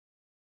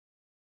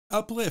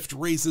UpLift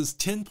raises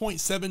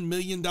 $10.7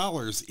 million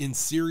in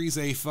Series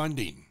A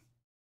funding.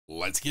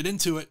 Let's get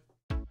into it.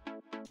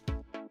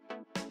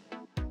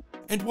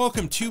 And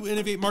welcome to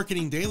Innovate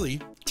Marketing Daily.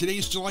 Today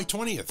is July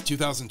 20th,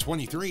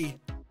 2023.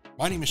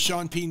 My name is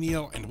Sean P.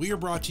 Neal, and we are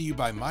brought to you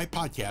by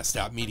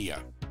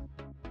mypodcast.media.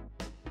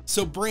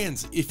 So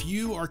brands, if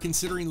you are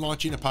considering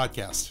launching a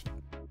podcast,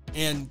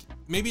 and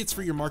maybe it's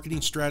for your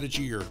marketing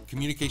strategy or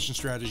communication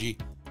strategy,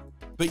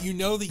 but you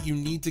know that you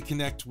need to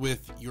connect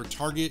with your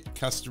target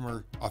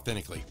customer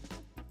authentically,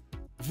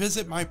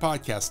 visit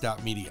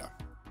mypodcast.media.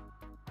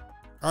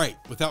 All right,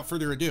 without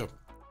further ado,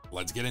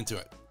 let's get into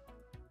it.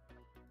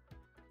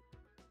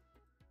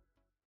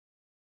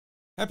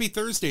 Happy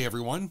Thursday,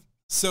 everyone.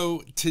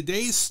 So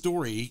today's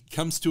story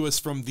comes to us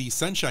from the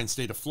Sunshine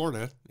State of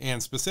Florida,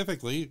 and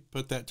specifically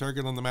put that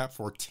target on the map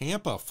for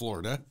Tampa,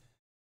 Florida,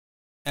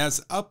 as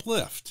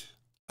UpLift,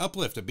 a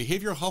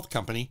behavioral health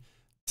company,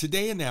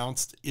 today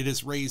announced it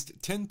has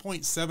raised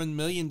 $10.7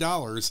 million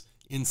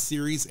in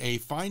Series A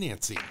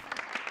financing.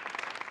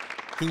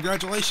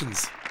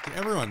 Congratulations to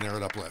everyone there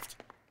at UpLift.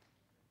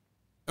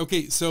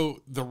 Okay,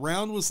 so the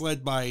round was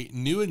led by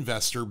new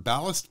investor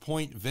Ballast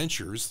Point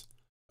Ventures,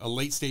 a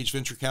late-stage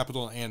venture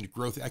capital and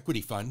growth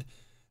equity fund,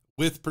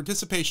 with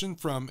participation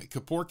from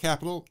Kapoor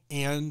Capital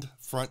and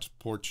Front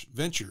Porch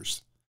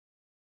Ventures.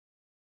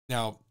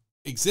 Now,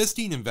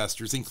 existing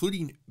investors,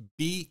 including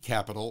B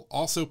Capital,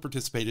 also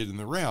participated in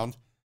the round,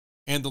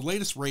 and the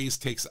latest raise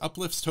takes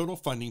UpLift's total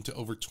funding to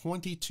over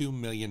 $22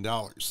 million.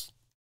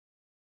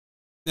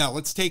 Now,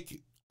 let's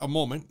take a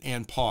moment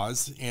and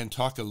pause and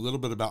talk a little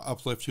bit about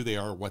UpLift, who they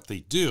are, what they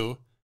do,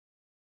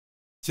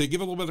 to give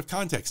a little bit of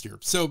context here.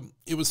 So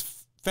it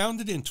was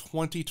founded in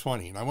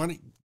 2020, and I want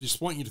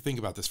you to think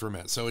about this for a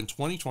minute. So in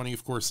 2020,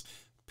 of course,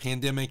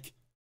 pandemic,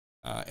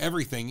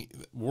 everything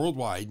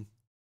worldwide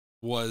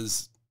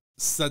was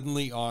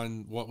suddenly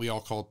on what we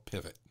all call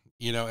pivot.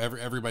 You know,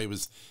 everybody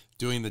was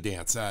doing the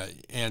dance,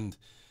 and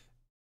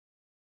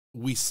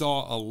we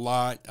saw a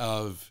lot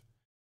of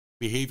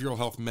behavioral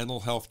health, mental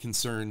health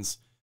concerns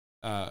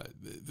that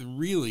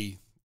really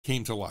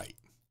came to light,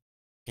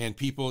 and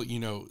people,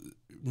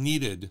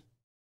 needed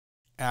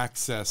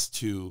access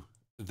to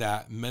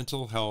that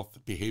mental health,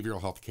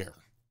 behavioral health care.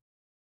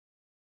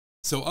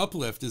 So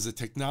UpLift is a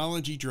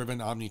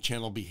technology-driven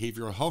omni-channel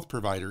behavioral health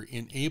provider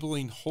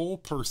enabling whole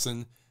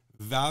person,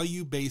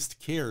 value-based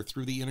care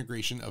through the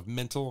integration of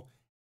mental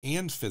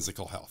and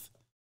physical health.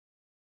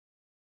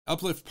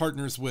 UpLift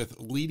partners with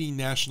leading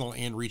national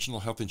and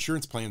regional health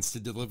insurance plans to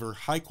deliver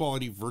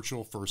high-quality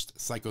virtual-first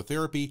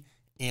psychotherapy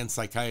and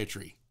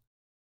psychiatry.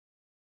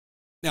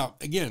 Now,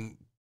 again,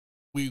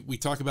 we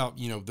talk about,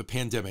 the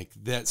pandemic.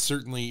 That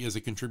certainly is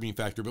a contributing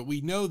factor, but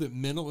we know that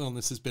mental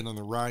illness has been on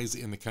the rise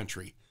in the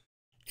country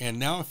and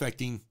now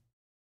affecting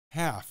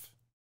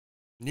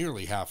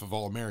nearly half of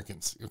all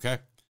Americans, okay?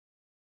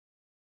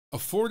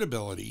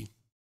 Affordability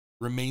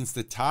remains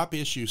the top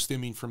issue,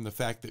 stemming from the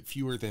fact that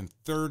fewer than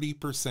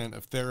 30%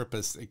 of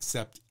therapists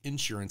accept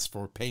insurance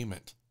for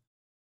payment.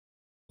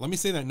 Let me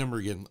say that number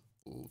again.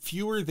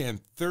 Fewer than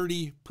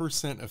 30%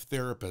 of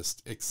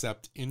therapists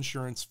accept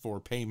insurance for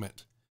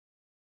payment.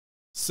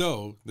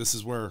 So this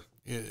is where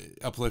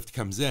UpLift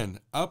comes in.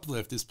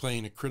 UpLift is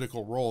playing a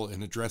critical role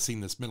in addressing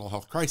this mental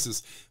health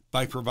crisis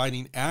by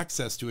providing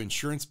access to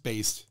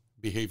insurance-based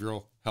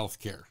behavioral health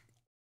care.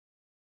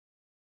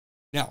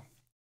 Now,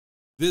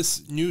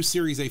 this new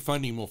Series A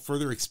funding will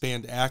further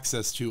expand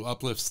access to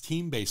UpLift's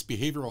team-based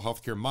behavioral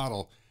healthcare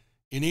model,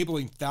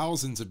 enabling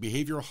thousands of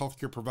behavioral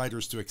healthcare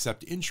providers to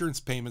accept insurance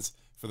payments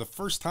for the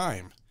first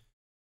time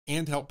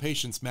and help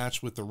patients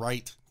match with the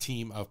right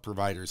team of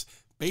providers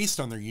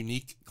based on their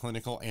unique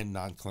clinical and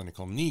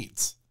non-clinical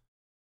needs.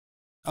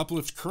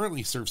 UpLift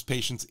currently serves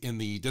patients in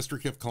the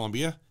District of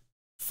Columbia,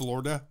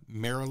 Florida,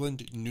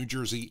 Maryland, New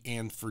Jersey,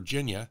 and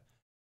Virginia.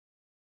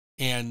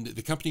 And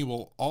the company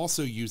will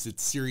also use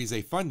its Series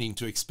A funding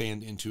to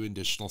expand into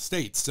additional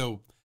states.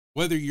 So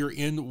whether you're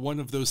in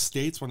one of those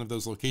states, one of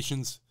those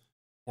locations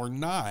or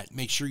not,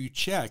 make sure you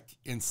check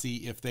and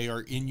see if they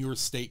are in your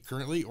state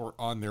currently or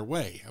on their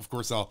way. Of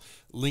course, I'll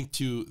link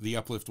to the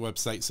UpLift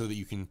website so that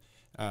you can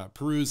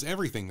peruse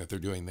everything that they're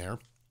doing there.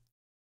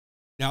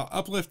 Now,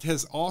 UpLift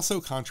has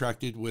also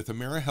contracted with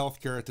AmeriHealth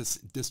Caritas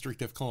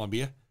District of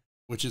Columbia,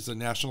 which is a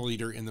national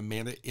leader in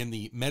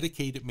the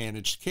Medicaid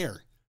managed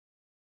care.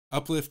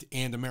 UpLift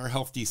and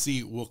AmeriHealth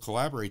DC will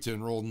collaborate to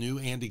enroll new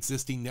and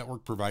existing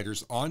network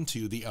providers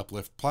onto the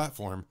UpLift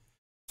platform,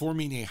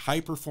 forming a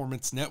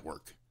high-performance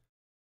network.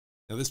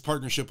 Now, this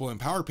partnership will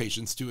empower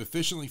patients to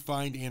efficiently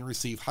find and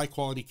receive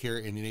high-quality care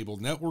and enable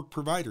network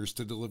providers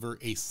to deliver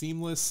a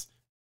seamless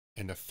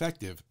and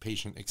effective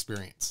patient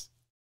experience.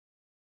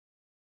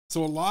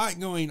 So a lot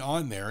going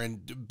on there.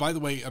 And by the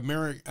way,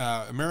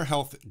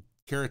 AmeriHealth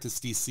Caritas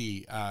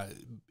DC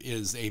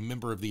is a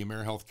member of the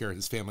AmeriHealth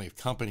Caritas family of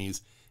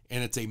companies,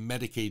 and it's a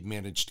Medicaid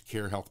managed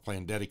care health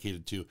plan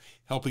dedicated to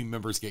helping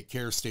members get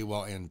care, stay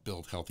well, and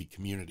build healthy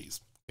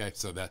communities. Okay,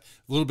 so that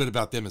a little bit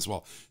about them as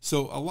well.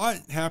 So a lot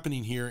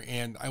happening here,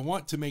 and I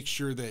want to make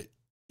sure that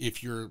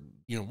if you're,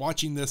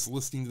 watching this,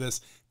 listening to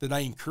this, that I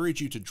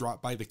encourage you to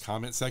drop by the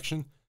comment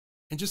section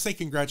and just say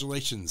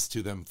congratulations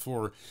to them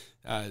for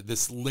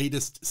this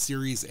latest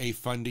Series A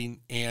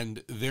funding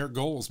and their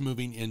goals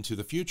moving into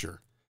the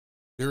future.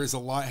 There is a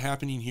lot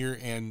happening here,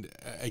 and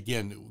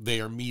again, they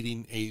are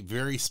meeting a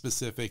very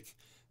specific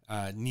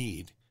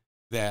need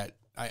that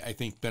I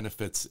think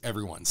benefits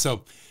everyone.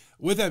 So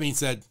with that being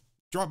said,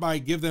 drop by,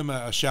 give them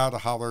a shout, a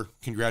holler,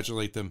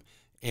 congratulate them,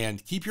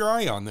 and keep your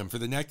eye on them for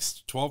the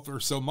next 12 or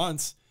so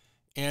months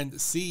and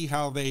see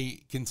how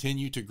they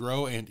continue to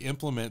grow and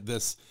implement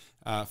this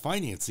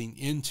financing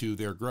into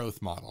their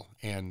growth model.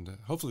 And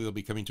hopefully they'll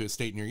be coming to a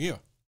state near you.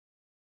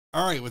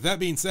 All right, with that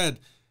being said,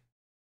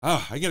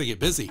 I got to get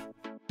busy.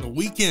 The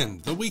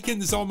weekend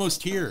is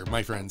almost here,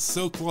 my friends,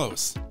 so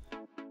close,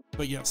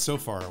 but yet so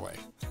far away.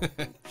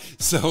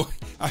 So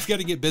I've got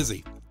to get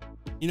busy,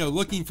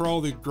 looking for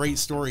all the great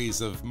stories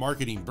of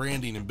marketing,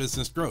 branding, and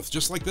business growth,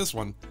 just like this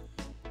one.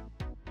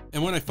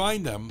 And when I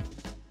find them,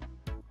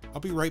 I'll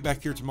be right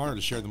back here tomorrow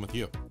to share them with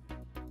you.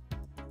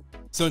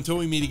 So until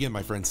we meet again,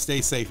 my friends,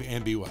 stay safe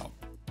and be well.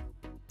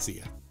 See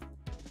ya.